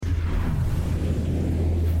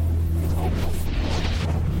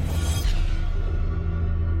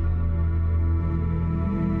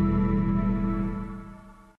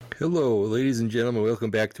Hello, ladies and gentlemen.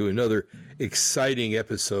 Welcome back to another exciting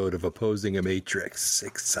episode of Opposing a Matrix.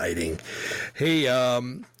 Exciting. Hey, I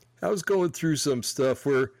was going through some stuff.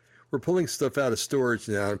 We're pulling stuff out of storage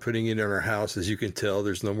now and putting it in our house. As you can tell,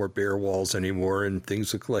 there's no more bare walls anymore, and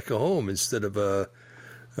things look like a home instead of a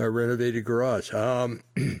renovated garage.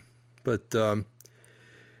 But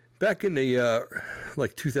back in the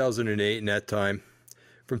like 2008 and that time,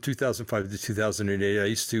 from 2005 to 2008, I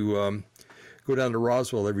used to go down to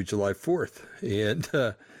Roswell every July 4th, and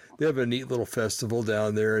they have a neat little festival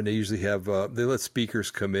down there, and they usually have they let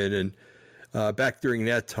speakers come in. And back during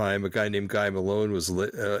that time, a guy named Guy Malone was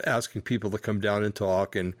asking people to come down and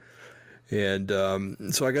talk, and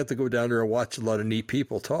so I got to go down there and watch a lot of neat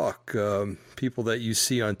people talk, people that you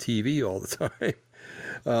see on TV all the time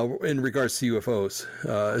in regards to UFOs,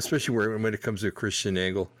 especially when it comes to a Christian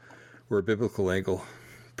angle or a biblical angle,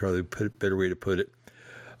 probably a better way to put it.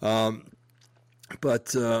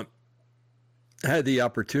 But I had the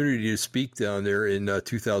opportunity to speak down there in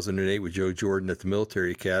 2008 with Joe Jordan at the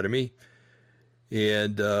Military Academy.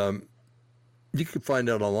 And you can find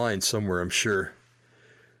out online somewhere, I'm sure.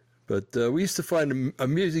 But we used to find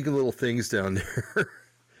amusing little things down there.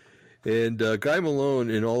 And Guy Malone,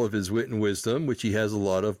 in all of his wit and wisdom, which he has a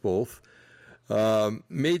lot of both,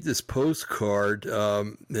 made this postcard.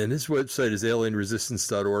 And his website is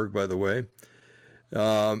alienresistance.org, by the way.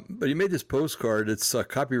 But he made this postcard. It's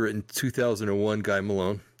copyrighted 2001, Guy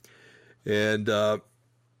Malone. And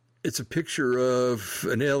it's a picture of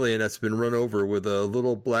an alien that's been run over with a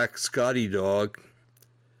little black Scotty dog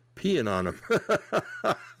peeing on him.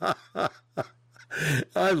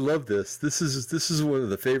 I love this. This is one of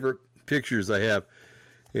the favorite pictures I have.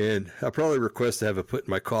 And I'll probably request to have it put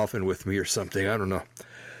in my coffin with me or something. I don't know.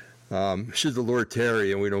 Should the Lord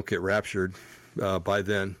tarry and we don't get raptured by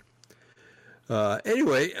then.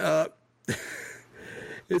 Anyway,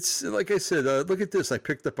 it's like I said, look at this. I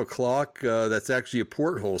picked up a clock that's actually a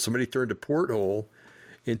porthole. Somebody turned a porthole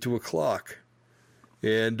into a clock.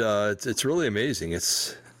 And it's really amazing.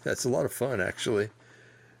 That's a lot of fun, actually.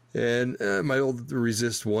 And my old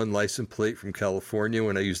Resist 1 license plate from California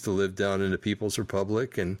when I used to live down in the People's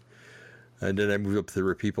Republic. And then I moved up to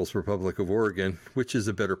the People's Republic of Oregon, which is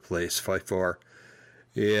a better place by far.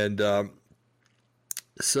 And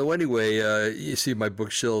so anyway, you see my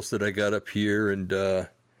bookshelves that I got up here, and the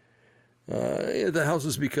house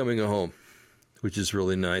is becoming a home, which is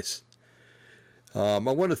really nice. I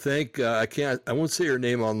want to thank, I won't say her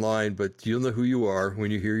name online, but you'll know who you are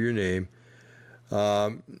when you hear your name.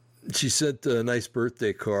 She sent a nice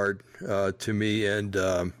birthday card to me and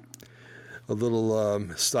a little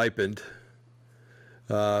stipend,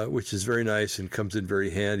 which is very nice and comes in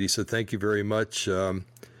very handy. So thank you very much.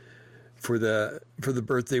 For the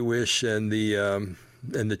birthday wish and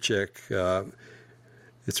the check,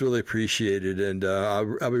 it's really appreciated, and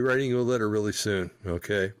I'll be writing you a letter really soon.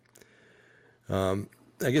 Okay. I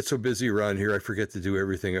get so busy around here, I forget to do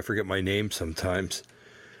everything. I forget my name sometimes,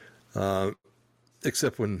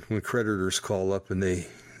 except when creditors call up and they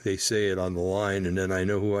say it on the line, and then I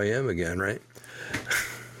know who I am again, right?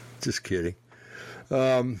 Just kidding.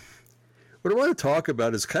 What I want to talk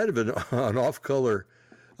about is kind of an off-color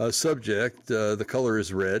subject. The color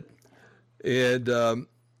is red, and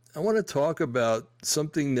I want to talk about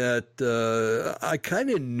something that I kind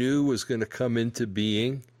of knew was going to come into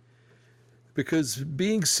being, because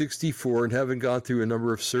being 64 and having gone through a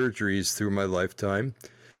number of surgeries through my lifetime,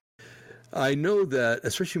 I know that,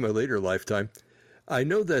 especially my later lifetime, I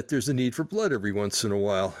know that there's a need for blood every once in a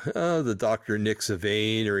while. The doctor nicks a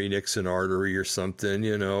vein, or he nicks an artery or something,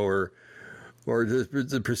 or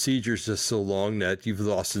the procedure's just so long that you've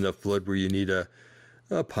lost enough blood where you need a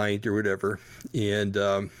pint or whatever. And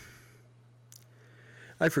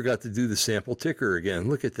I forgot to do the sample ticker again.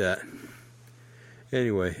 Look at that.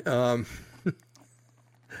 Anyway,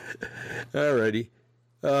 alrighty.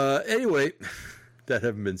 Anyway, that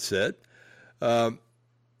having been said,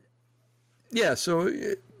 yeah. So,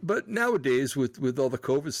 but nowadays with all the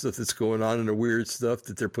COVID stuff that's going on and the weird stuff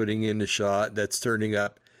that they're putting in the shot that's turning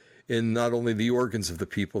up in not only the organs of the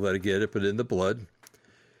people that get it, but in the blood.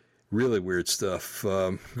 Really weird stuff.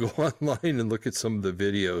 Go online and look at some of the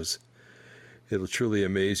videos. It'll truly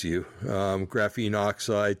amaze you. Graphene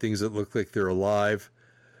oxide, things that look like they're alive.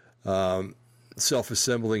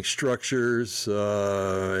 Self-assembling structures.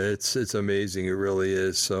 It's amazing. It really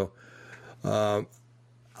is. So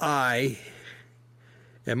I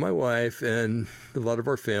and my wife and a lot of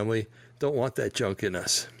our family don't want that junk in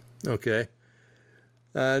us. Okay?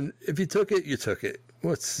 And if you took it, you took it.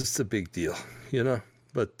 What's just a big deal,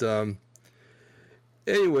 But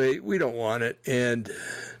anyway, we don't want it. And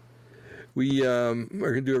are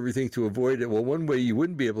going to do everything to avoid it. Well, one way you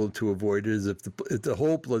wouldn't be able to avoid it is if the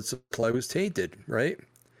whole blood supply was tainted, right?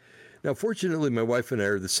 Now, fortunately, my wife and I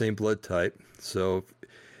are the same blood type, so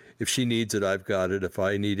if she needs it, I've got it. If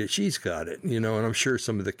I need it, she's got it, and I'm sure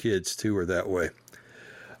some of the kids, too, are that way.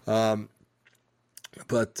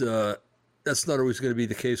 But that's not always going to be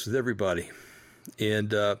the case with everybody.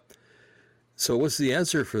 And so what's the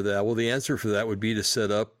answer for that? Well, the answer for that would be to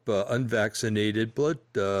set up unvaccinated blood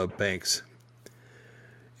banks.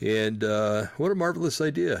 And what a marvelous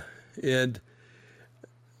idea. And,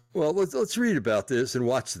 well, let's read about this and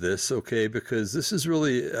watch this, okay? Because this is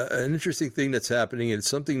really an interesting thing that's happening. And it's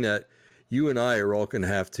something that you and I are all going to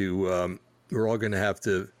have to, we're all going to have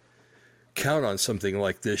to count on something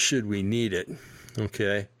like this should we need it,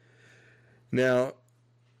 okay? Now,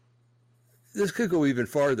 this could go even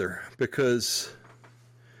farther because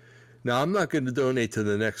now I'm not going to donate to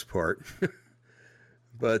the next part,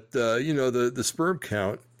 but the sperm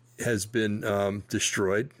count has been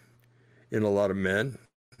destroyed in a lot of men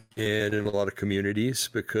and in a lot of communities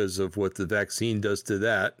because of what the vaccine does to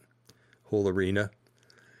that whole arena.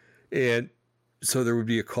 And so there would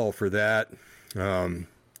be a call for that.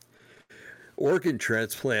 Organ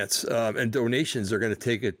transplants and donations are going to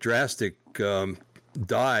take a drastic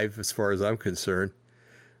dive as far as I'm concerned,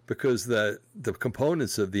 because the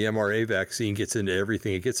components of the mRNA vaccine gets into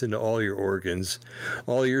everything. It gets into all your organs,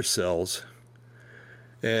 all your cells.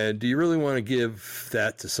 And do you really want to give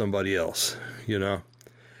that to somebody else?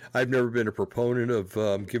 I've never been a proponent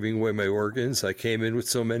of giving away my organs. I came in with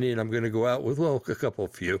so many, and I'm going to go out with, well, a couple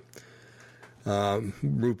of few,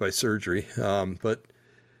 removed by surgery. But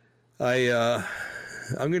I'm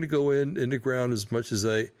going to go in the ground as much as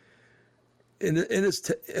and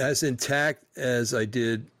as intact as I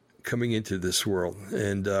did coming into this world.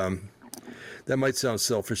 And that might sound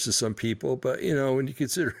selfish to some people, but, when you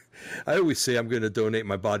consider, I always say I'm going to donate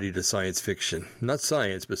my body to science fiction. Not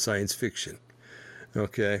science, but science fiction.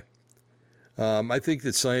 Okay? I think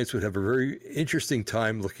that science would have a very interesting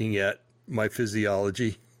time looking at my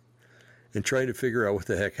physiology and trying to figure out what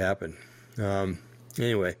the heck happened.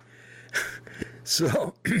 Anyway,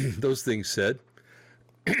 so those things said,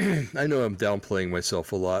 I know I'm downplaying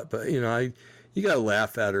myself a lot, but you got to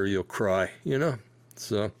laugh at it or you'll cry,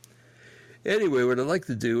 So anyway, what I'd like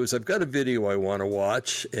to do is I've got a video I want to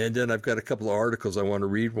watch, and then I've got a couple of articles I want to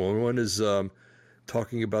read. One is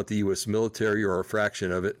talking about the U.S. military, or a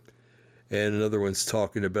fraction of it, and another one's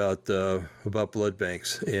talking about blood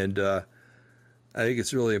banks. And I think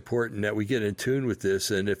it's really important that we get in tune with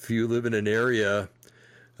this. And if you live in an area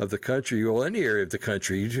of the country, well, any area of the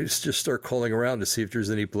country, you just start calling around to see if there's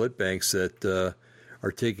any blood banks that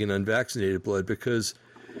are taking unvaccinated blood, because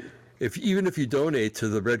even if you donate to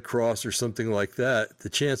the Red Cross or something like that, the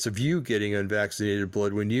chance of you getting unvaccinated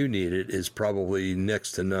blood when you need it is probably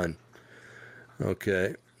next to none.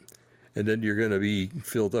 Okay. And then you're going to be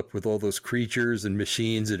filled up with all those creatures and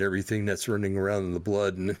machines and everything that's running around in the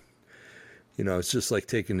blood. And, it's just like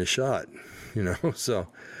taking a shot, So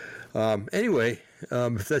anyway,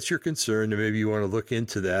 if that's your concern, then maybe you want to look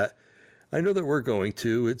into that. I know that we're going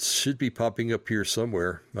to. It should be popping up here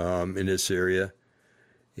somewhere in this area.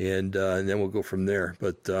 And then we'll go from there.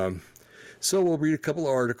 But so we'll read a couple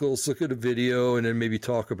of articles, look at a video, and then maybe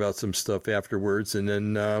talk about some stuff afterwards, and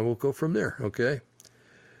then we'll go from there, okay?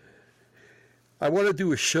 I want to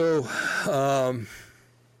do a show, I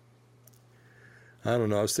don't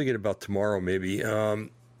know, I was thinking about tomorrow maybe, or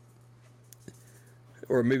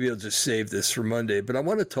maybe I'll just save this for Monday, but I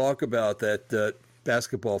want to talk about that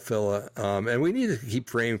basketball fella, and we need to keep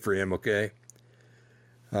praying for him, okay?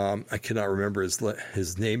 I cannot remember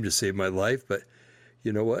his name to save my life, but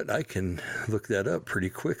you know what? I can look that up pretty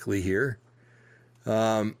quickly here.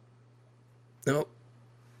 Nope.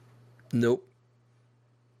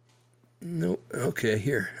 Okay,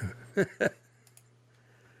 here.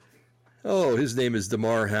 Oh, his name is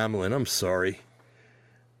Damar Hamlin. I'm sorry.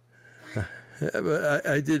 But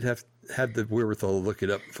I did have the wherewithal to look it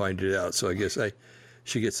up and find it out, so I guess I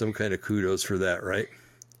should get some kind of kudos for that, right?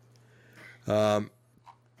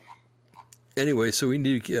 Anyway, so we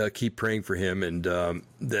need to keep praying for him, and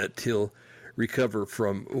that he'll recover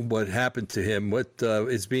from what happened to him. What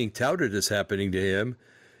is being touted as happening to him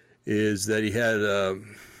is that he had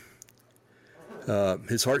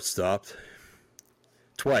his heart stopped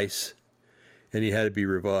twice, and he had to be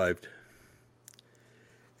revived.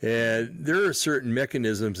 And there are certain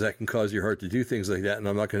mechanisms that can cause your heart to do things like that, and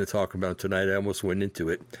I'm not going to talk about it tonight. I almost went into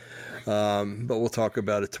it. But we'll talk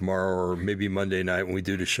about it tomorrow or maybe Monday night when we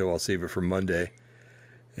do the show. I'll save it for Monday.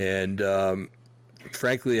 And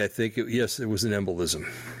frankly, I think, it was an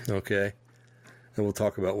embolism. Okay? And we'll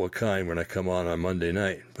talk about what kind when I come on Monday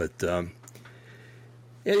night. But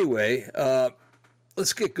anyway,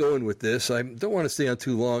 let's get going with this. I don't want to stay on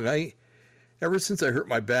too long. Ever since I hurt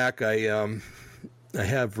my back, I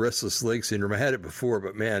have restless leg syndrome. I had it before,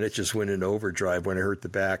 but man, it just went into overdrive when I hurt the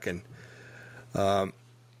back. And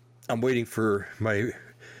I'm waiting for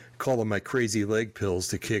call them my crazy leg pills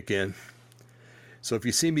to kick in. So if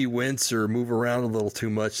you see me wince or move around a little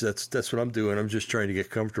too much, that's what I'm doing. I'm just trying to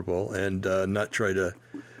get comfortable and not try to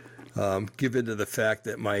give in to the fact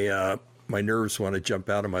that my nerves want to jump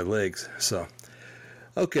out of my legs. So,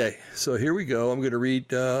 okay, so here we go. I'm going to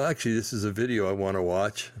read. Actually, this is a video I want to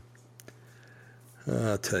watch.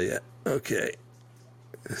 I'll tell you. Okay,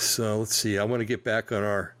 so let's see. I want to get back on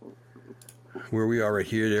where we are right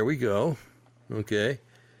here. There we go. Okay,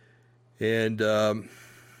 and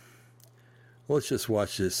let's just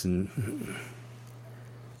watch this and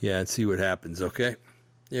see what happens, okay?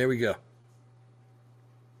 There we go.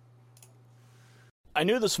 I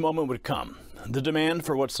knew this moment would come, the demand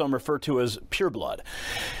for what some refer to as pure blood.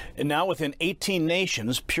 And now within 18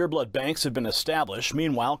 nations, pure blood banks have been established.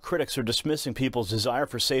 Meanwhile, critics are dismissing people's desire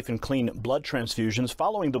for safe and clean blood transfusions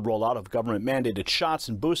following the rollout of government-mandated shots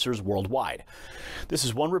and boosters worldwide. This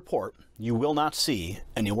is one report you will not see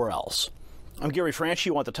anywhere else. I'm Gary Franchi.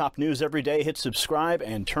 You want the top news every day? Hit subscribe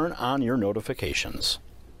and turn on your notifications.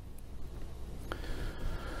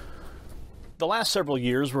 The last several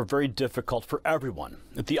years were very difficult for everyone.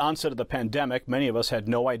 At the onset of the pandemic, many of us had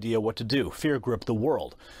no idea what to do. Fear gripped the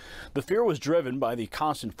world. The fear was driven by the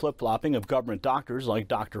constant flip-flopping of government doctors like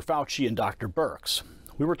Dr. Fauci and Dr. Birx.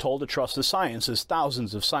 We were told to trust the science as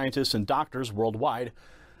thousands of scientists and doctors worldwide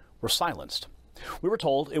were silenced. We were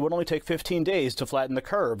told it would only take 15 days to flatten the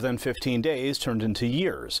curve, then 15 days turned into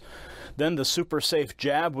years. Then the super safe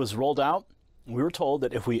jab was rolled out. We were told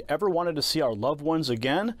that if we ever wanted to see our loved ones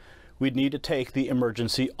again, we'd need to take the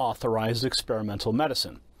emergency authorized experimental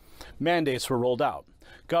medicine. Mandates were rolled out.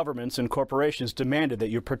 Governments and corporations demanded that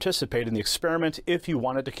you participate in the experiment if you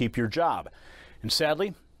wanted to keep your job. And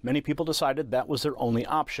sadly, many people decided that was their only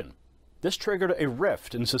option. This triggered a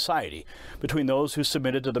rift in society between those who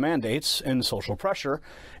submitted to the mandates and social pressure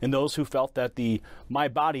and those who felt that the my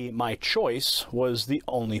body, my choice was the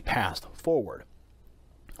only path forward.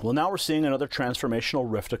 Well, now we're seeing another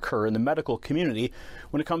transformational rift occur in the medical community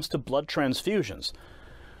when it comes to blood transfusions.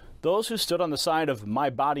 Those who stood on the side of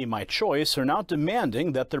my body, my choice are now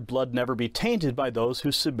demanding that their blood never be tainted by those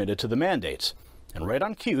who submitted to the mandates. And right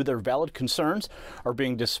on cue, their valid concerns are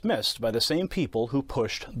being dismissed by the same people who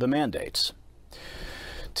pushed the mandates.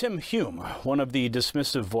 Tim Hume, one of the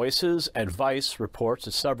dismissive voices at Vice, reports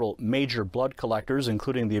that several major blood collectors,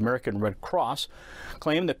 including the American Red Cross,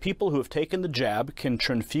 claim that people who have taken the jab can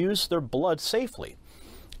transfuse their blood safely,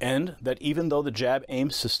 and that even though the jab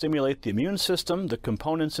aims to stimulate the immune system, the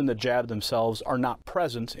components in the jab themselves are not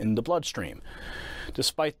present in the bloodstream.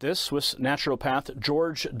 Despite this, Swiss naturopath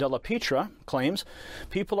George Dellapietra claims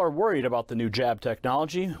people are worried about the new jab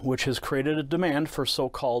technology, which has created a demand for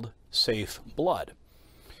so-called safe blood.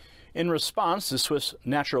 In response, the Swiss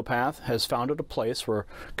naturopath has founded a place where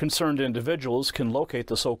concerned individuals can locate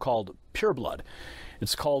the so-called pure blood.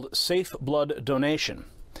 It's called safe blood donation.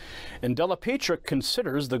 And Dellapietra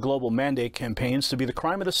considers the global mandate campaigns to be the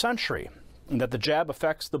crime of the century, and that the jab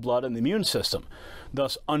affects the blood and the immune system.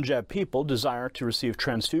 Thus, unjabbed people desire to receive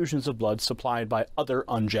transfusions of blood supplied by other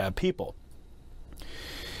unjabbed people.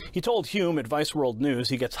 He told Hume at Vice World News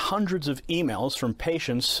he gets hundreds of emails from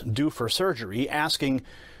patients due for surgery asking,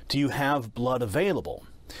 "Do you have blood available?"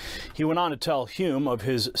 He went on to tell Hume of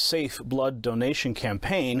his safe blood donation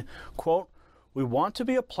campaign, quote, "We want to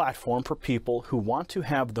be a platform for people who want to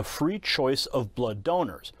have the free choice of blood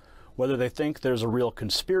donors, whether they think there's a real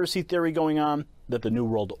conspiracy theory going on, that the New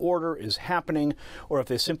World Order is happening, or if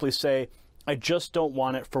they simply say, I just don't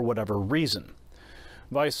want it for whatever reason."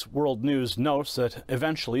 Vice World News notes that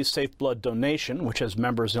eventually Safe Blood Donation, which has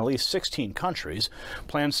members in at least 16 countries,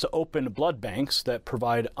 plans to open blood banks that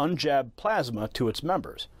provide unjabbed plasma to its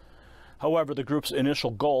members. However, the group's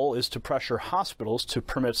initial goal is to pressure hospitals to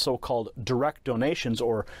permit so-called direct donations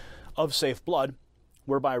or of safe blood,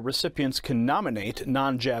 whereby recipients can nominate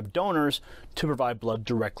non-jab donors to provide blood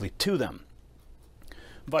directly to them.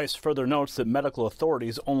 Vice further notes that medical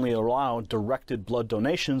authorities only allow directed blood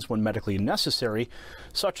donations when medically necessary,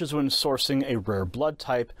 such as when sourcing a rare blood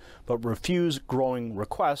type, but refuse growing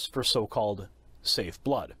requests for so-called safe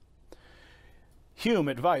blood. Hume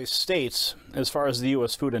at Vice states, as far as the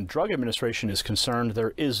U.S. Food and Drug Administration is concerned,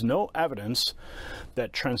 there is no evidence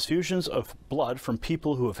that transfusions of blood from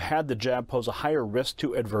people who have had the jab pose a higher risk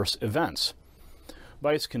to adverse events.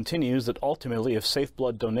 Vice continues that ultimately, if safe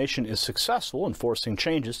blood donation is successful in forcing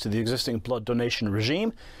changes to the existing blood donation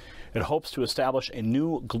regime, it hopes to establish a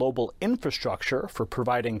new global infrastructure for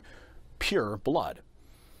providing pure blood.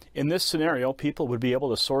 In this scenario, people would be able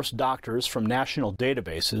to source doctors from national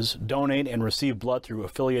databases, donate and receive blood through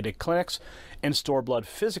affiliated clinics, and store blood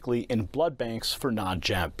physically in blood banks for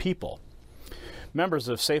non-jab people. Members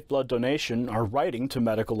of Safe Blood Donation are writing to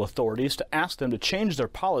medical authorities to ask them to change their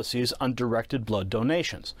policies on directed blood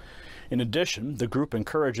donations. In addition, the group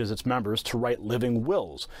encourages its members to write living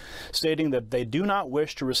wills, stating that they do not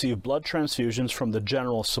wish to receive blood transfusions from the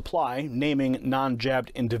general supply, naming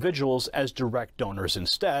non-jabbed individuals as direct donors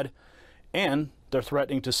instead, and they're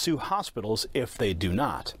threatening to sue hospitals if they do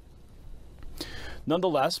not.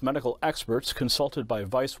 Nonetheless, medical experts consulted by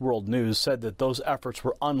Vice World News said that those efforts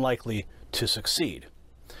were unlikely to succeed.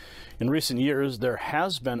 In recent years, there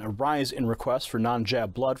has been a rise in requests for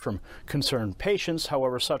non-jab blood from concerned patients.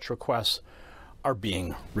 However, such requests are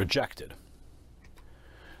being rejected.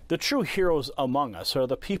 The true heroes among us are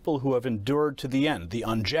the people who have endured to the end, the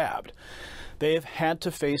unjabbed. They have had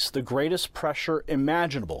to face the greatest pressure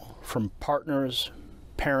imaginable from partners,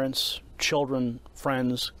 parents, children,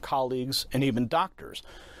 friends, colleagues, and even doctors.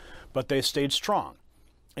 But they stayed strong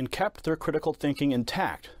and kept their critical thinking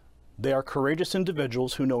intact. They are courageous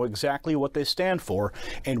individuals who know exactly what they stand for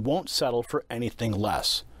and won't settle for anything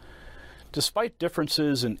less. Despite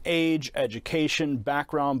differences in age, education,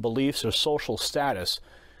 background, beliefs, or social status,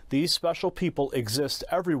 these special people exist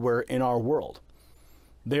everywhere in our world.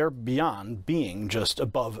 They are beyond being just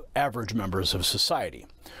above average members of society.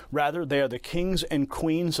 Rather, they are the kings and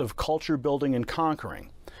queens of culture building and conquering.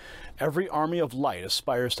 Every army of light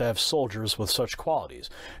aspires to have soldiers with such qualities.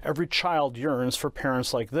 Every child yearns for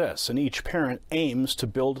parents like this, and each parent aims to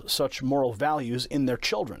build such moral values in their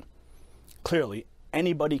children. Clearly,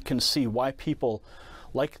 anybody can see why people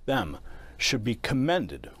like them should be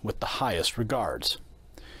commended with the highest regards.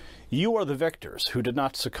 You are the victors who did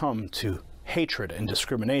not succumb to hatred and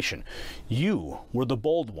discrimination. You were the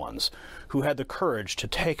bold ones who had the courage to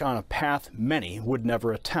take on a path many would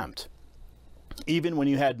never attempt. Even when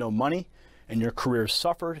you had no money and your career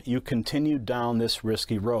suffered, you continued down this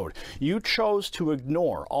risky road. You chose to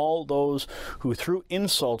ignore all those who threw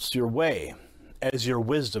insults your way as your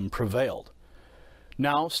wisdom prevailed.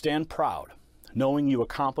 Now stand proud, knowing you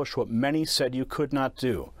accomplished what many said you could not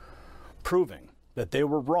do, proving that they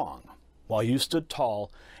were wrong while you stood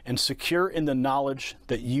tall and secure in the knowledge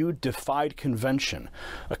that you defied convention,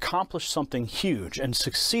 accomplished something huge, and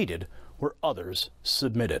succeeded where others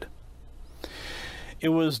submitted. It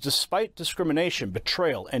was despite discrimination,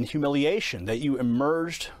 betrayal, and humiliation that you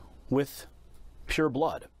emerged with pure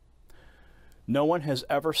blood. No one has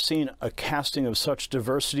ever seen a casting of such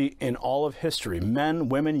diversity in all of history. Men,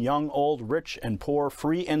 women, young, old, rich and poor,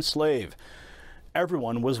 free and slave.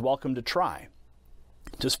 Everyone was welcome to try.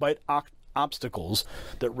 Despite obstacles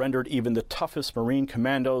that rendered even the toughest Marine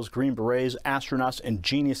commandos, Green Berets, astronauts, and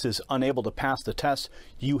geniuses unable to pass the test,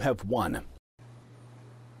 you have won.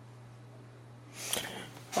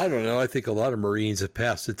 I don't know. I think a lot of Marines have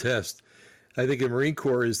passed the test. I think the Marine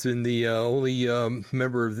Corps has been the only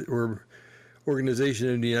member of or organization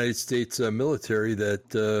in the United States military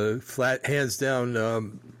that flat hands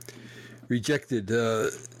down rejected,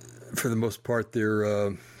 for the most part,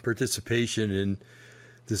 their participation in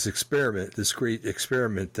this experiment, this great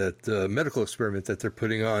experiment, that medical experiment that they're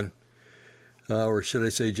putting on, or should I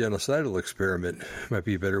say genocidal experiment, might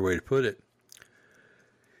be a better way to put it.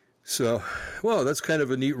 So, well, that's kind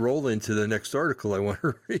of a neat roll into the next article I want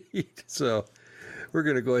to read. So we're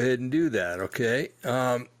going to go ahead and do that, okay?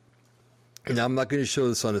 Now, I'm not going to show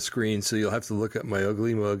this on the screen, so you'll have to look at my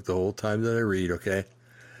ugly mug the whole time that I read, okay?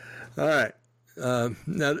 All right.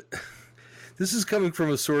 Now, this is coming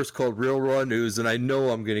from a source called Real Raw News, and I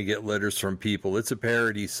know I'm going to get letters from people. It's a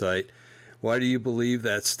parody site. Why do you believe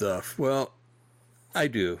that stuff? Well, I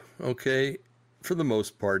do, okay? For the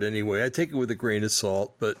most part, anyway. I take it with a grain of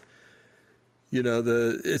salt, but you know,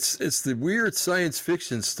 it's the weird science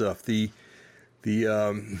fiction stuff, the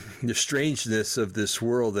strangeness of this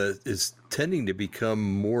world that is tending to become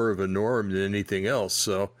more of a norm than anything else.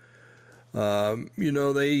 So, you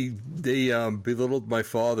know, they belittled my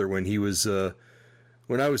father when he was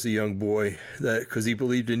when I was a young boy, that because he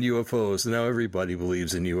believed in UFOs. And now everybody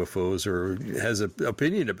believes in UFOs or has an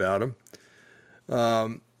opinion about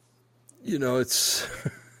them. You know, it's.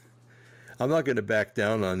 I'm not going to back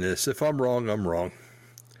down on this. If I'm wrong, I'm wrong.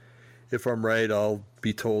 If I'm right, I'll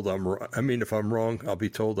be told I'm wrong. I mean, if I'm wrong, I'll be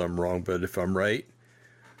told I'm wrong. But if I'm right,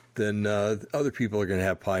 then other people are going to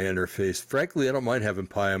have pie on their face. Frankly, I don't mind having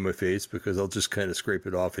pie on my face because I'll just kind of scrape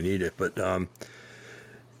it off and eat it. But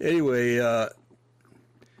Anyway,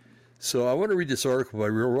 so I want to read this article by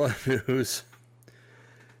Real Raw News,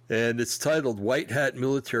 and it's titled "White Hat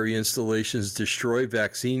Military Installations Destroy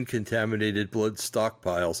Vaccine-Contaminated Blood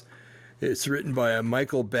Stockpiles." It's written by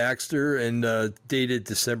Michael Baxter and dated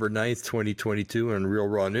December 9th, 2022 on Real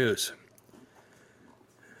Raw News.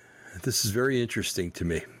 This is very interesting to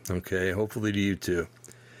me, okay? Hopefully to you too.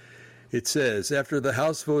 It says, after the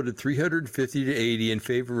House voted 350 to 80 in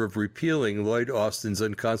favor of repealing Lloyd Austin's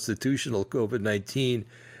unconstitutional COVID-19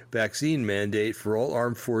 vaccine mandate for all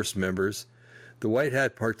armed force members, the White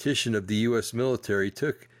Hat partition of the U.S. military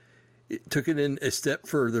took it in a step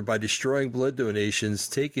further by destroying blood donations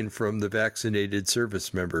taken from the vaccinated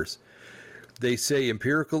service members. They say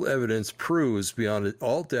empirical evidence proves beyond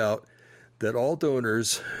all doubt that all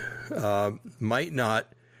donors might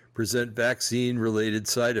not present vaccine-related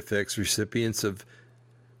side effects. Recipients of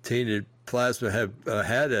tainted plasma have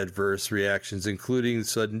had adverse reactions, including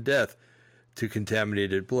sudden death to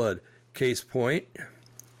contaminated blood. Case point,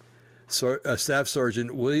 Staff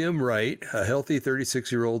Sergeant William Wright, a healthy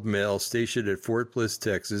 36-year-old male stationed at Fort Bliss,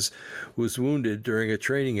 Texas, was wounded during a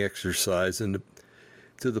training exercise and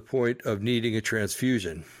to the point of needing a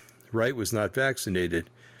transfusion. Wright was not vaccinated.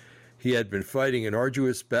 He had been fighting an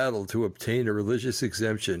arduous battle to obtain a religious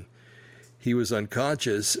exemption. He was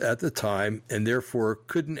unconscious at the time and therefore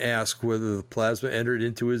couldn't ask whether the plasma entered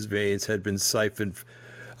into his veins had been siphoned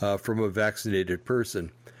from a vaccinated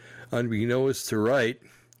person. Unbeknownst to Wright,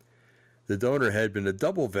 the donor had been a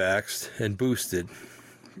double-vaxxed and boosted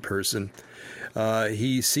person.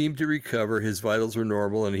 He seemed to recover, his vitals were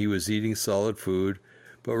normal, and he was eating solid food,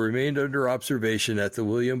 but remained under observation at the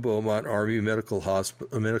William Beaumont Army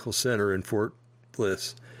Medical Center in Fort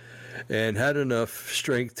Bliss, and had enough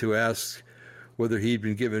strength to ask whether he'd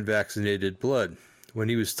been given vaccinated blood. When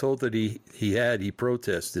he was told that he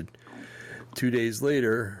protested. 2 days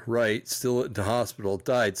later, Wright, still at the hospital,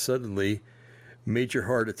 died suddenly, major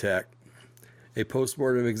heart attack. A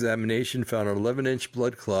postmortem examination found an 11-inch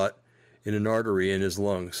blood clot in an artery in his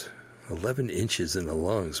lungs. 11 inches in the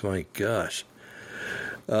lungs, my gosh.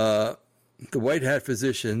 The White Hat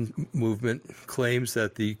physician movement claims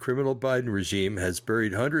that the criminal Biden regime has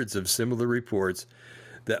buried hundreds of similar reports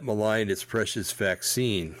that malign its precious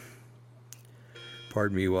vaccine.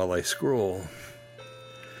 Pardon me while I scroll.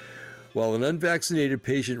 While an unvaccinated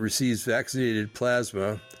patient receives vaccinated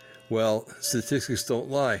plasma, well, statistics don't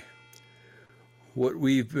lie. What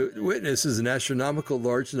we've witnessed is an astronomical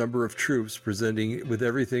large number of troops presenting with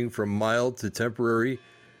everything from mild to temporary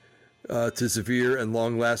to severe and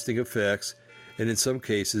long-lasting effects, and in some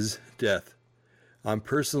cases, death. I'm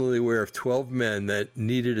personally aware of 12 men that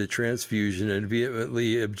needed a transfusion and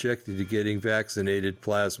vehemently objected to getting vaccinated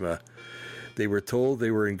plasma. They were told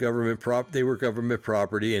they were government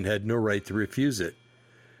property and had no right to refuse it.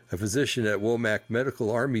 A physician at Womack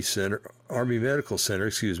Army Medical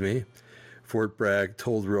Center, Fort Bragg,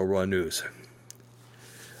 told Real Raw News.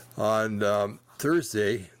 On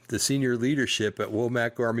Thursday, the senior leadership at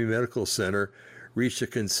Womack Army Medical Center reached a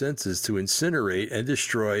consensus to incinerate and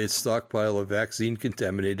destroy its stockpile of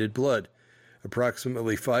vaccine-contaminated blood,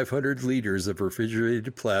 approximately 500 liters of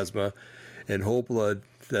refrigerated plasma and whole blood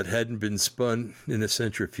that hadn't been spun in a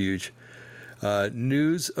centrifuge.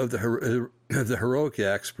 News of the heroic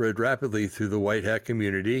act spread rapidly through the White Hat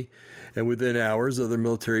community, and within hours, other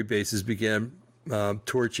military bases began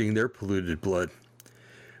torching their polluted blood.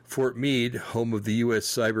 Fort Meade, home of the U.S.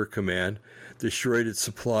 Cyber Command, destroyed its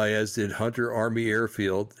supply, as did Hunter Army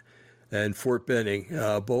Airfield and Fort Benning,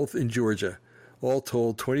 both in Georgia. All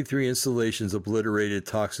told, 23 installations obliterated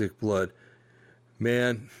toxic blood.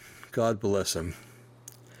 Man, God bless them.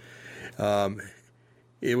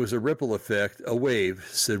 It was a ripple effect, a wave,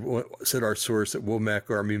 said our source at Womack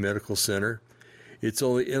Army Medical Center. It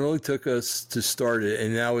only took us to start it,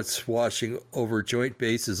 and now it's washing over joint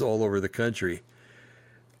bases all over the country.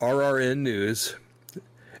 RRN News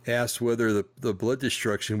asked whether the blood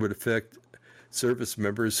destruction would affect service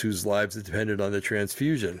members whose lives depended on the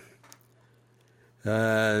transfusion.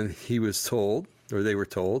 They were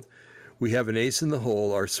told, "We have an ace in the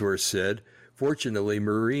hole," our source said. Fortunately,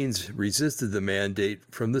 Marines resisted the mandate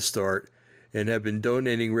from the start and have been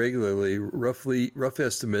donating regularly, rough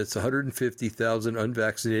estimates, 150,000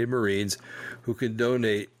 unvaccinated Marines who can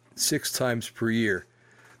donate 6 times per year.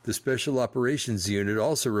 The Special Operations Unit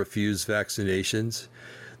also refused vaccinations.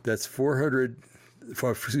 That's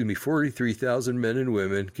 43,000 men and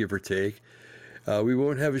women, give or take. We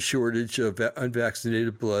won't have a shortage of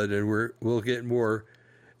unvaccinated blood, and we'll get more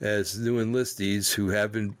as new enlistees who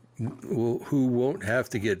won't have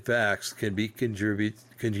to get vaxxed can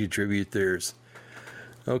contribute theirs.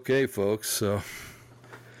 Okay, folks. So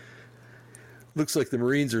Looks like the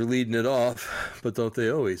Marines are leading it off, but don't they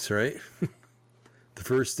always, right? The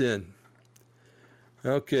first in.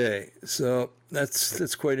 Okay, so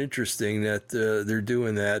that's quite interesting that they're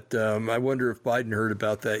doing that. I wonder if Biden heard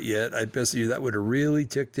about that yet. I bet you that would have really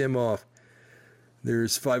ticked him off.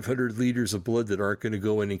 There's 500 liters of blood that aren't going to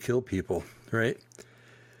go in and kill people, right?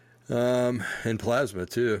 And plasma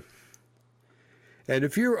too. And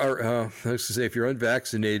if you're, I was going to say, if you're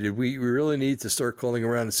unvaccinated, we really need to start calling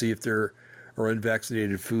around and see if there are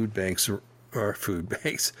unvaccinated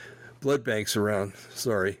blood banks around.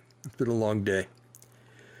 Sorry, it's been a long day.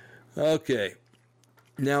 Okay,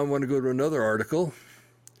 now I want to go to another article.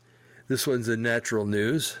 This one's in Natural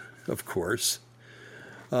News, of course.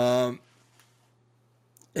 And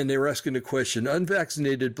they were asking the question,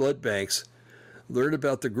 unvaccinated blood banks learn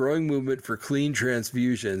about the growing movement for clean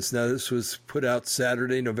transfusions. Now, this was put out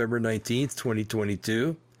Saturday, November 19th,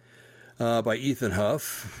 2022, by Ethan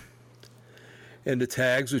Huff. And the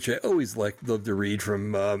tags, which I always love to read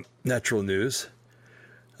from Natural News.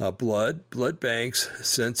 Blood banks,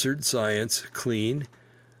 censored science, clean,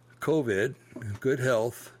 COVID, good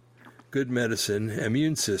health, good medicine,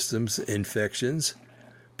 immune systems, infections,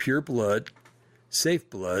 pure blood, safe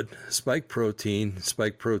blood, spike proteins,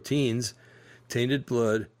 tainted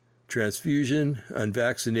blood, transfusion,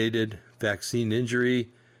 unvaccinated, vaccine injury,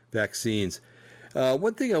 vaccines.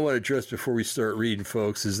 One thing I want to address before we start reading,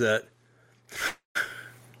 folks, is that,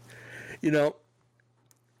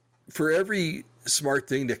 for every smart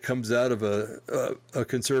thing that comes out of a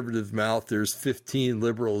conservative mouth, there's 15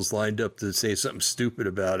 liberals lined up to say something stupid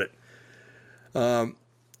about it.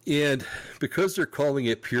 And because they're calling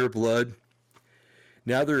it pure blood,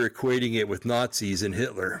 now they're equating it with Nazis and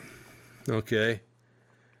Hitler. Okay?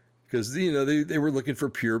 Because, they were looking for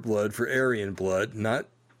pure blood, for Aryan blood, not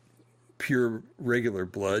pure regular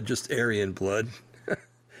blood, just Aryan blood.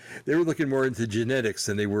 They were looking more into genetics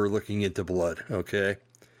than they were looking into blood, okay?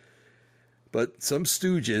 But some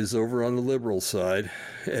stooges over on the liberal side,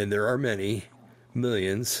 and there are many,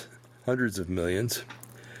 millions, hundreds of millions,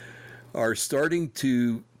 are starting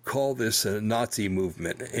to call this a Nazi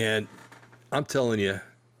movement. And I'm telling you,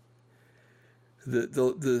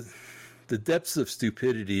 the depths of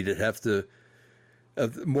stupidity that have to,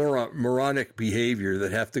 of moronic behavior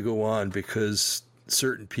that have to go on because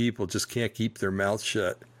certain people just can't keep their mouth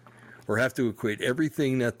shut, or have to equate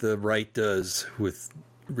everything that the right does with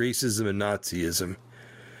racism and Nazism.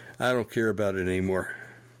 I don't care about it anymore.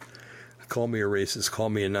 Call me a racist, call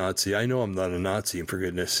me a Nazi. I know I'm not a Nazi, for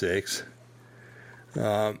goodness sakes.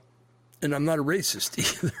 And I'm not a racist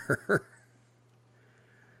either.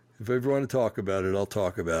 If I ever want to talk about it, I'll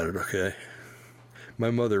talk about it, okay?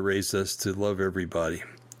 My mother raised us to love everybody.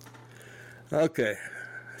 Okay,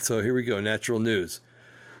 so here we go, Natural News.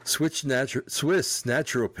 Swiss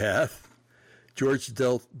naturopath George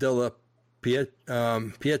Della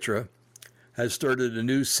Pietra has started a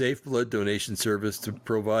new safe blood donation service to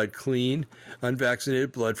provide clean,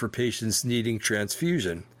 unvaccinated blood for patients needing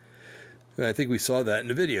transfusion. And I think we saw that in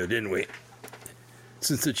the video, didn't we?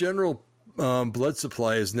 Since the general blood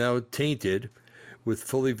supply is now tainted with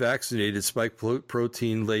fully vaccinated spike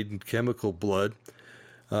protein-laden chemical blood,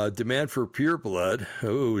 demand for pure blood,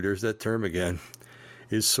 there's that term again,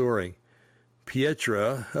 is soaring.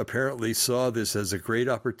 Pietra apparently saw this as a great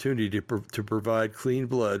opportunity to provide clean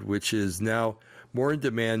blood, which is now more in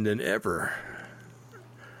demand than ever.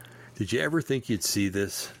 Did you ever think you'd see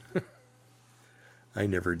this? I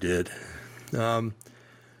never did.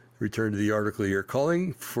 Return to the article here.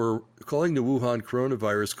 Calling the Wuhan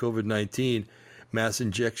coronavirus COVID-19 mass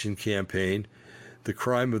injection campaign the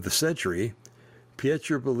crime of the century,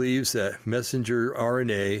 Pietra believes that messenger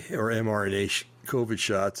RNA or mRNA COVID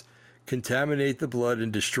shots contaminate the blood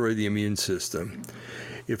and destroy the immune system.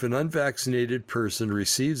 If an unvaccinated person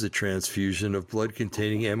receives a transfusion of blood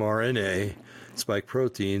containing mRNA, spike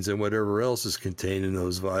proteins, and whatever else is contained in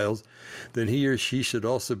those vials, then he or she should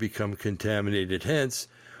also become contaminated, hence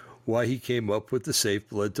why he came up with the safe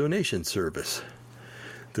blood donation service.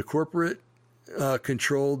 The corporate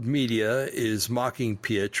controlled media is mocking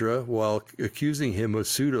Pietra while accusing him of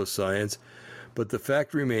pseudoscience, but the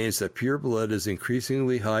fact remains that pure blood is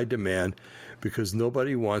increasingly high demand because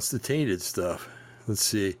nobody wants the tainted stuff. Let's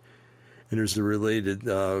see. And there's a related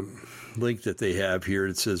link that they have here.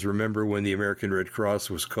 It says, remember when the American Red Cross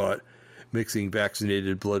was caught mixing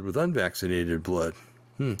vaccinated blood with unvaccinated blood?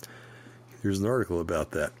 Here's an article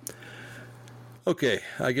about that. Okay,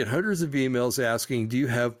 I get hundreds of emails asking, do you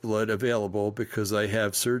have blood available because I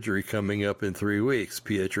have surgery coming up in 3 weeks,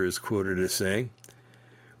 Pietra is quoted as saying.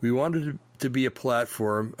 We wanted to be a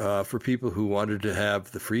platform for people who wanted to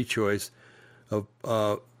have the free choice of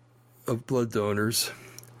of blood donors,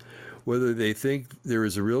 whether they think there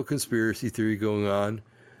is a real conspiracy theory going on,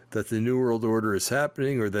 that the New World Order is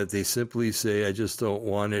happening, or that they simply say, I just don't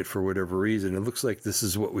want it for whatever reason. It looks like this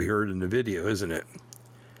is what we heard in the video, isn't it?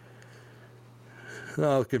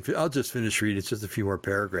 I'll just finish reading just a few more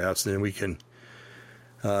paragraphs, and then we can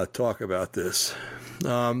talk about this.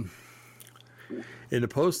 In the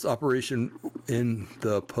post-operation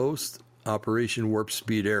Warp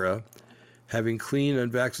Speed era, having clean,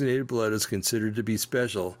 unvaccinated blood is considered to be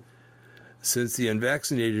special. Since the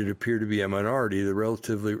unvaccinated appear to be a minority, the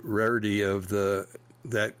relative rarity of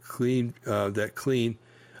that clean,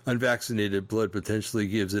 unvaccinated blood potentially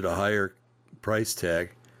gives it a higher price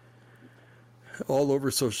tag. All over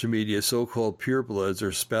social media, so-called purebloods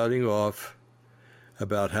are spouting off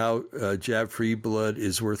about how jab-free blood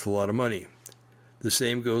is worth a lot of money. The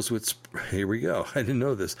same goes with, here we go, I didn't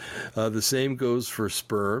know this. The same goes for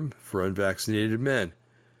sperm for unvaccinated men,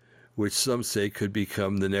 which some say could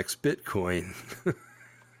become the next Bitcoin.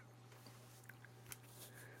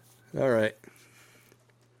 All right.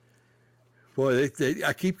 Boy,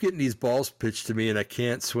 I keep getting these balls pitched to me and I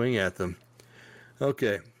can't swing at them.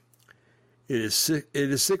 Okay. It is sick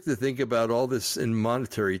to think about all this in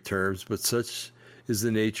monetary terms, but such is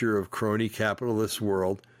the nature of crony capitalist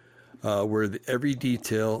world, where every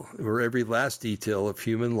last detail of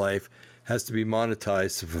human life has to be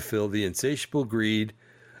monetized to fulfill the insatiable greed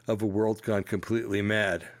of a world gone completely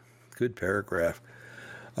mad. Good paragraph.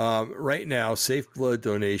 Right now, Safe Blood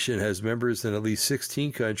Donation has members in at least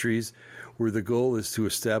 16 countries, where the goal is to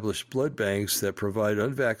establish blood banks that provide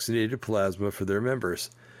unvaccinated plasma for their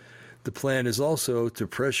members. The plan is also to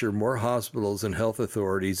pressure more hospitals and health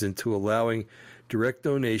authorities into allowing direct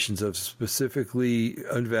donations of specifically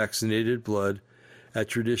unvaccinated blood at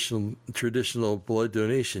traditional blood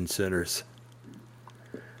donation centers.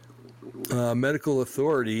 Medical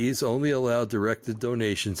authorities only allow directed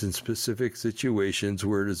donations in specific situations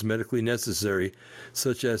where it is medically necessary,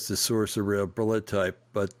 such as to source a rare blood type,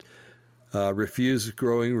 but refuse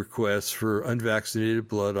growing requests for unvaccinated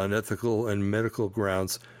blood on ethical and medical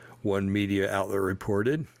grounds, one media outlet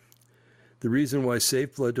reported. The reason why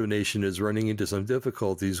Safe Blood Donation is running into some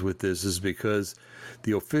difficulties with this is because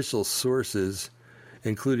the official sources,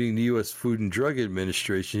 including the U.S. Food and Drug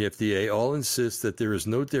Administration, FDA, all insist that there is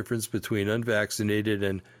no difference between unvaccinated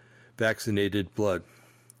and vaccinated blood.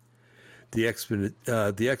 The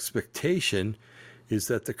expectation is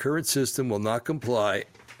that the current system will not comply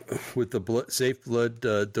with the Safe Blood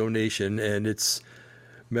Donation, and its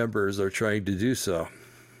members are trying to do so.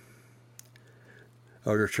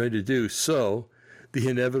 The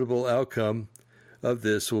inevitable outcome of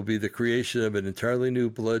this will be the creation of an entirely new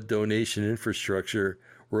blood donation infrastructure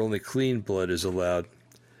where only clean blood is allowed.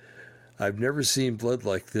 I've never seen blood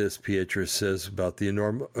like this, Pietrus says about the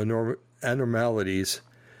anomalies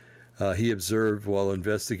he observed while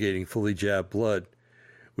investigating fully jabbed blood,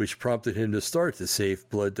 which prompted him to start the Safe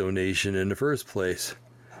Blood Donation in the first place.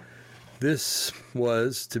 This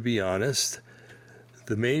was, to be honest,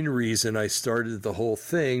 the main reason I started the whole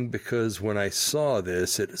thing, because when I saw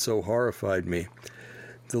this, it so horrified me.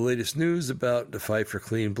 The latest news about the fight for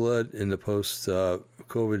clean blood in the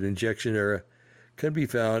post-COVID injection era can be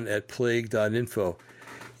found at plague.info.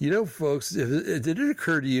 You know, folks, did it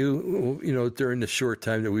occur to you, during the short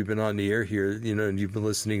time that we've been on the air here, and you've been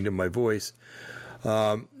listening to my voice,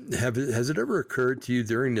 has it ever occurred to you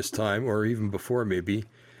during this time, or even before maybe,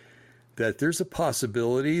 that there's a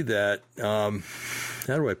possibility that,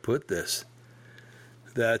 how do I put this?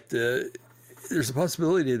 That there's a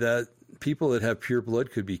possibility that people that have pure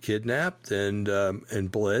blood could be kidnapped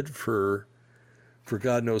and bled for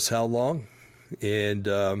God knows how long,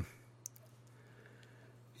 and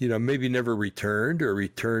maybe never returned, or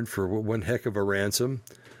returned for one heck of a ransom.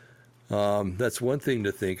 That's one thing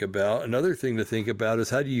to think about. Another thing to think about is,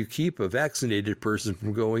 how do you keep a vaccinated person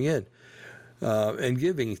from going in and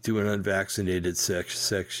giving to an unvaccinated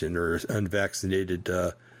section or unvaccinated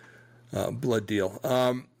blood deal?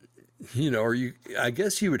 I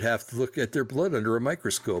guess you would have to look at their blood under a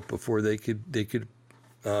microscope before they could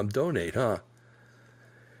donate, huh?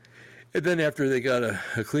 And then after they got a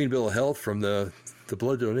clean bill of health from the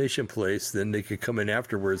blood donation place, then they could come in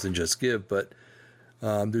afterwards and just give. But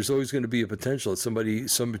there's always going to be a potential that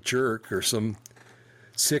some jerk or some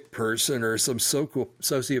sick person or some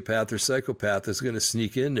sociopath or psychopath is going to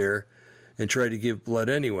sneak in there and try to give blood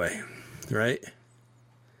anyway, right?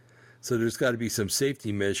 So there's got to be some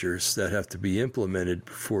safety measures that have to be implemented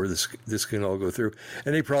before this can all go through.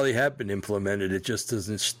 And they probably have been implemented. It just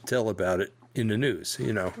doesn't tell about it in the news,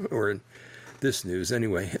 or in this news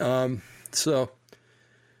anyway. So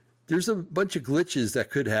there's a bunch of glitches that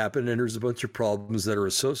could happen, and there's a bunch of problems that are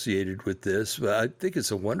associated with this. But I think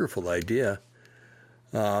it's a wonderful idea.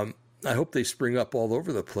 I hope they spring up all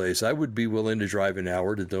over the place. I would be willing to drive an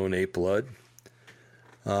hour to donate blood.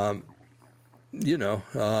 You know,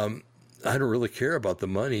 I don't really care about the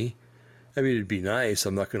money. I mean, it'd be nice,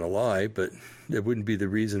 I'm not going to lie, but it wouldn't be the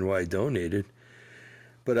reason why I donated.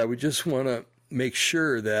 But I would just want to make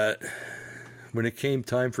sure that when it came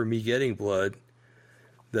time for me getting blood,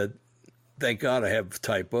 that, thank God I have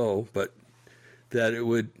type O, but that it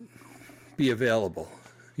would be available,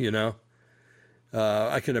 you know?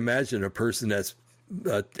 I can imagine a person that's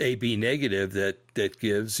AB negative that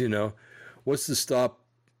gives, you know, what's to stop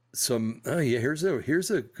some, oh yeah, here's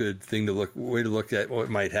a good thing to way to look at what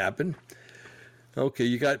might happen. Okay,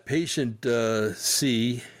 you got patient A,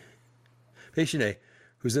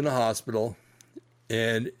 who's in a hospital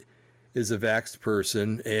and is a vaxxed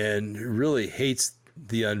person and really hates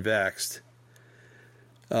the unvaxxed.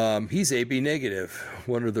 He's AB negative,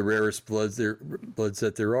 one of the rarest bloods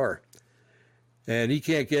that there are. And he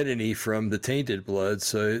can't get any from the tainted blood,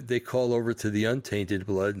 so they call over to the untainted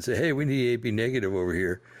blood and say, hey, we need AB negative over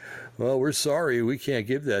here. Well, we're sorry, we can't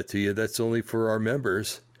give that to you. That's only for our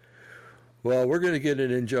members. Well, we're going to get an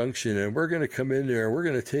injunction, and we're going to come in there, and we're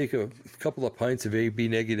going to take a couple of pints of AB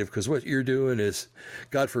negative, because what you're doing is,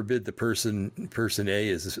 God forbid the person A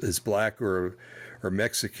is black or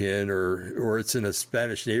Mexican, or it's in a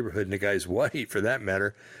Spanish neighborhood and the guy's white, for that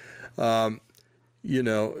matter. You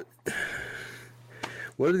know,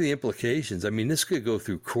 what are the implications? I mean, this could go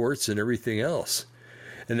through courts and everything else.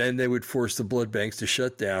 And then they would force the blood banks to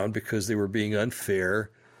shut down because they were being unfair.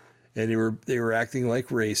 And they were acting like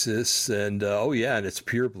racists, and and it's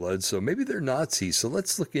pure blood, so maybe they're Nazis. So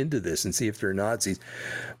let's look into this and see if they're Nazis.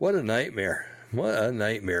 What a nightmare! What a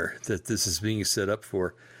nightmare that this is being set up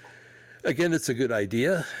for. Again, it's a good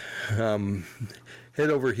idea. Head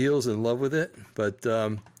over heels in love with it, but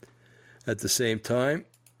at the same time,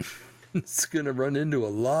 it's going to run into a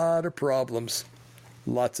lot of problems,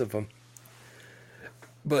 lots of them.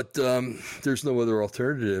 But there's no other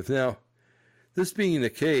alternative now. This being the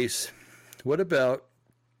case, what about,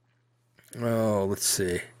 let's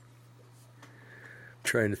see. I'm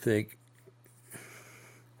trying to think.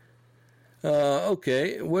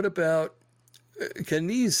 Okay, what about, can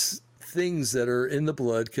these things that are in the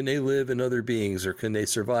blood, can they live in other beings, or can they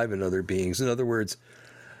survive in other beings? In other words,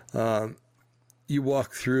 you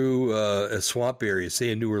walk through a swamp area,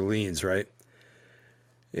 say in New Orleans, right?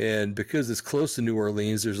 And because it's close to New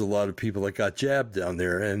Orleans, there's a lot of people that got jabbed down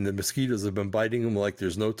there, and the mosquitoes have been biting them like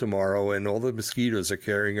there's no tomorrow, and all the mosquitoes are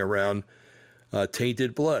carrying around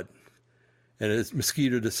tainted blood. And a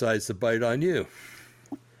mosquito decides to bite on you.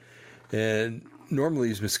 And normally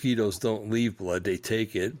these mosquitoes don't leave blood, they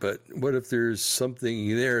take it, but what if there's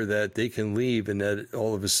something there that they can leave, and that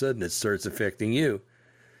all of a sudden it starts affecting you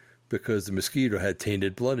because the mosquito had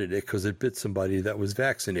tainted blood in it because it bit somebody that was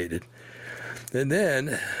vaccinated? And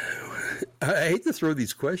then, I hate to throw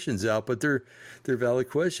these questions out, but they're valid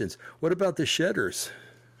questions. What about the shedders?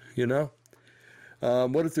 You know,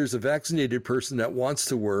 what if there's a vaccinated person that wants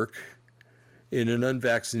to work in an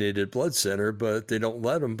unvaccinated blood center, but they don't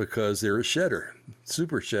let them because they're a shedder,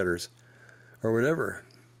 super shedders, or whatever?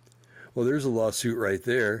 Well, there's a lawsuit right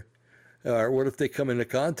there. Or what if they come into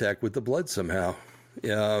contact with the blood somehow?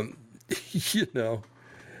 You know,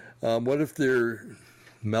 what if they're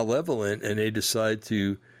malevolent and they decide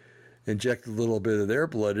to inject a little bit of their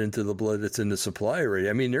blood into the blood that's in the supply already?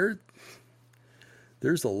 I mean,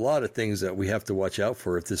 there's a lot of things that we have to watch out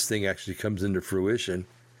for if this thing actually comes into fruition.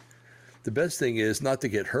 The best thing is not to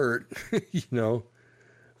get hurt. You know,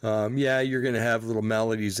 you're going to have little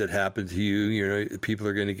maladies that happen to you. You know, people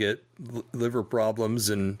are going to get liver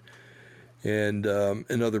problems and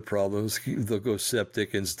other problems. They'll go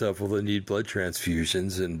septic and stuff. Well, they need blood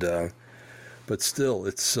transfusions, and but still,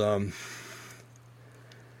 it's a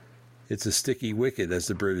sticky wicket, as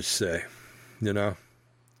the British say, you know.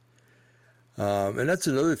 And that's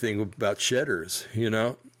another thing about shedders, you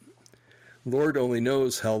know. Lord only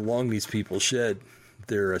knows how long these people shed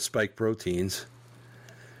their spike proteins.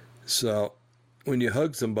 So when you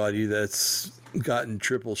hug somebody that's gotten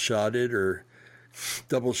triple shotted or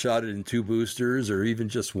double shotted in 2 boosters, or even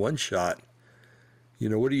just 1 shot, you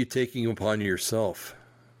know, what are you taking upon yourself,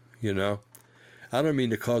 you know? I don't mean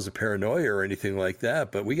to cause a paranoia or anything like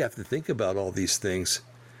that, but we have to think about all these things.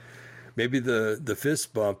 Maybe the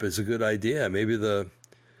fist bump is a good idea. Maybe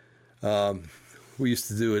we used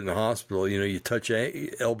to do it in the hospital, you know, you touch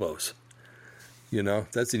elbows. You know,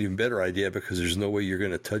 that's an even better idea because there's no way you're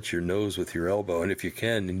going to touch your nose with your elbow. And if you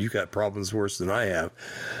can, and you got problems worse than I have.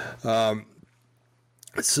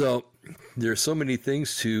 So there are so many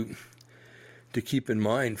things to keep in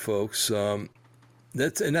mind, folks.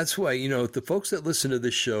 That's why, the folks that listen to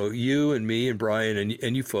this show, you and me and Brian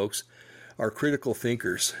and you folks, are critical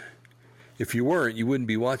thinkers. If you weren't, you wouldn't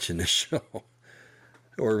be watching this show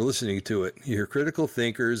or listening to it. You're critical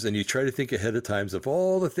thinkers, and you try to think ahead of times of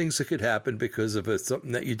all the things that could happen because of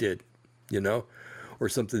something that you did, or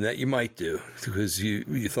something that you might do because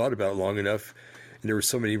you thought about it long enough, and there were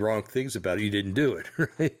so many wrong things about it, you didn't do it,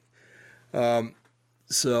 right?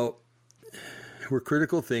 So we're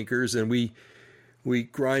critical thinkers, and we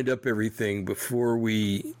grind up everything before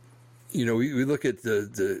we look at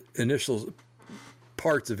the initial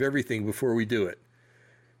parts of everything before we do it.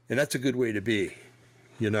 And that's a good way to be,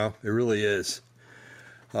 it really is.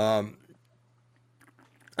 I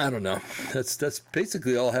don't know. That's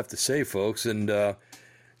basically all I have to say, folks. And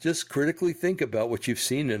just critically think about what you've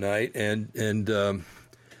seen tonight, and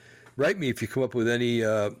write me if you come up with any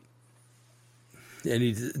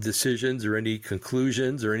decisions or any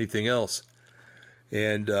conclusions or anything else.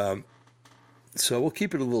 And so we'll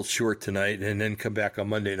keep it a little short tonight and then come back on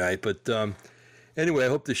Monday night. But anyway, I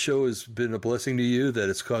hope the show has been a blessing to you, that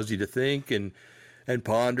it's caused you to think and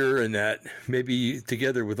ponder, and that maybe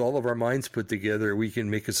together, with all of our minds put together, we can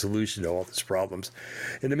make a solution to all these problems.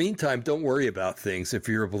 In the meantime, don't worry about things if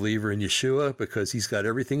you're a believer in Yeshua, because he's got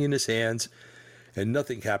everything in his hands, and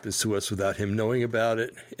nothing happens to us without him knowing about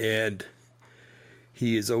it. And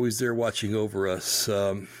he is always there watching over us.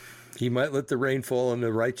 He might let the rain fall on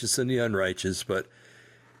the righteous and the unrighteous, but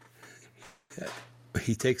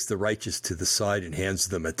he takes the righteous to the side and hands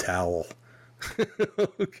them a towel.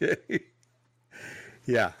 Okay.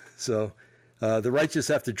 Yeah. So the righteous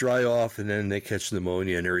have to dry off, and then they catch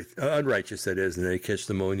pneumonia and everything. Unrighteous, that is, and they catch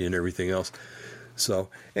pneumonia and everything else. So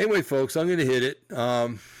anyway, folks, I'm going to hit it.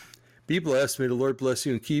 Be blessed. May the Lord bless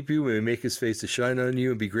you and keep you. May he make his face to shine on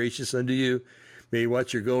you and be gracious unto you. May he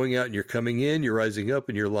watch your going out and your coming in, your rising up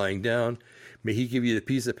and your lying down. May he give you the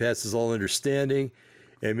peace that passes all understanding.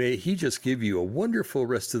 And may he just give you a wonderful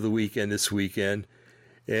rest of the weekend this weekend.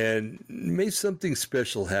 And may something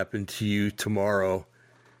special happen to you tomorrow.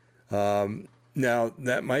 Now,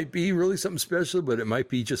 that might be really something special, but it might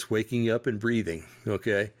be just waking up and breathing,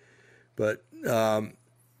 okay? But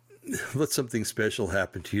let something special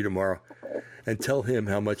happen to you tomorrow. And tell him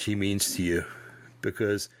how much he means to you,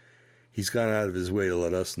 because he's gone out of his way to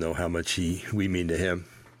let us know how much we mean to him.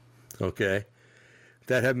 Okay?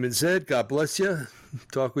 That having been said, God bless you.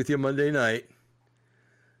 Talk with you Monday night.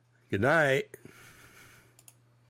 Good night.